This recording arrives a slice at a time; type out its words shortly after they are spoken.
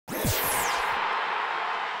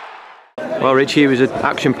Well, Richie, it was an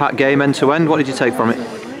action-packed game end to end. What did you take from it?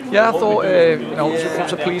 Yeah, I thought it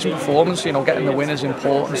was a pleasing performance. Getting the win is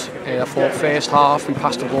important. I thought first half we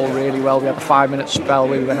passed the ball really well. We had a 5-minute spell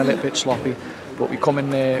where we went a little bit sloppy, but we come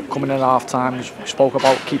in at half time. We spoke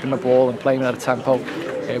about keeping the ball and playing at a tempo.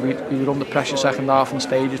 We were under pressure second half in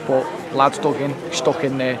stages, but lads dug in, stuck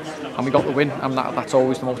in there, and we got the win. And that's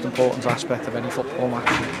always the most important aspect of any football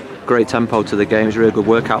match. Great tempo to the game. It was a really good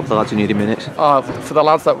workout for the lads who needed minutes. For the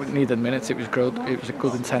lads that needed minutes, it was good. It was a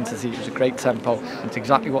good intensity. It was a great tempo. It's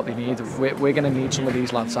exactly what they need. We're going to need some of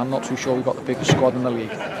these lads. I'm not too sure we've got the biggest squad in the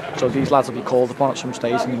league, so these lads will be called upon at some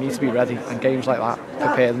stage, and you need to be ready. And games like that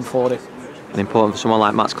prepare them for it. And important for someone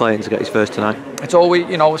like Matt Clayton to get his first tonight. It's always,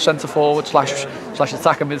 a centre forward slash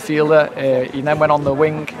attacking midfielder. He then went on the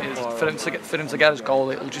wing. For him to get his goal,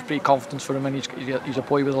 it'll just be confidence for him, and he's a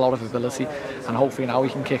boy with a lot of ability, and hopefully now he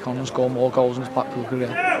can kick on and score more goals in his Blackpool career.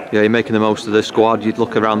 Yeah, you're making the most of the squad. You'd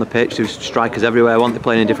look around the pitch, there's strikers everywhere, aren't they,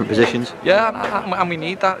 playing in different positions? Yeah, and we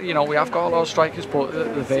need that. We have got a lot of strikers, but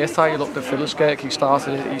the versatile. You look at Philliskirk, he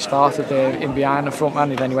started in behind the front man,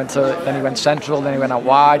 then he went central, then he went out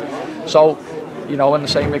wide. So, in the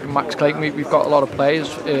same way with Max Clayton, we've got a lot of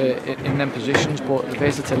players in them positions, but the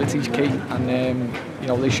versatility is key, and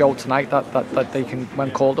they showed tonight that they can,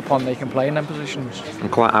 when called upon, they can play in them positions. I'm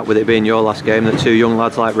quite happy with it being your last game that two young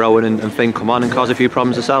lads like Rowan and Finn come on and cause a few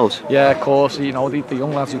problems themselves. Yeah, of course. The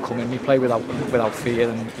young lads who come in, they play without fear,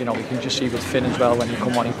 and we can just see with Finn as well, when he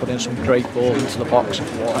come on, he put in some great balls into the box,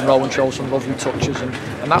 and Rowan shows some lovely touches, and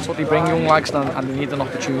that's what they bring young lads, and they need an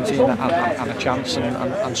opportunity and a chance,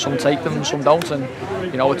 and some take them and some don't, and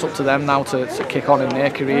it's up to them now to kick on in their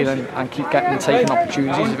career and keep taking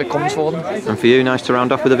opportunities if it comes for them. And for you, nice to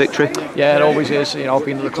round off with a victory? Yeah, it always is. I've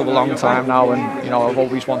been at the club a long time now, and I've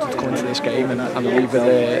always wanted to come into this game and leave with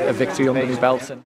a victory under my belt.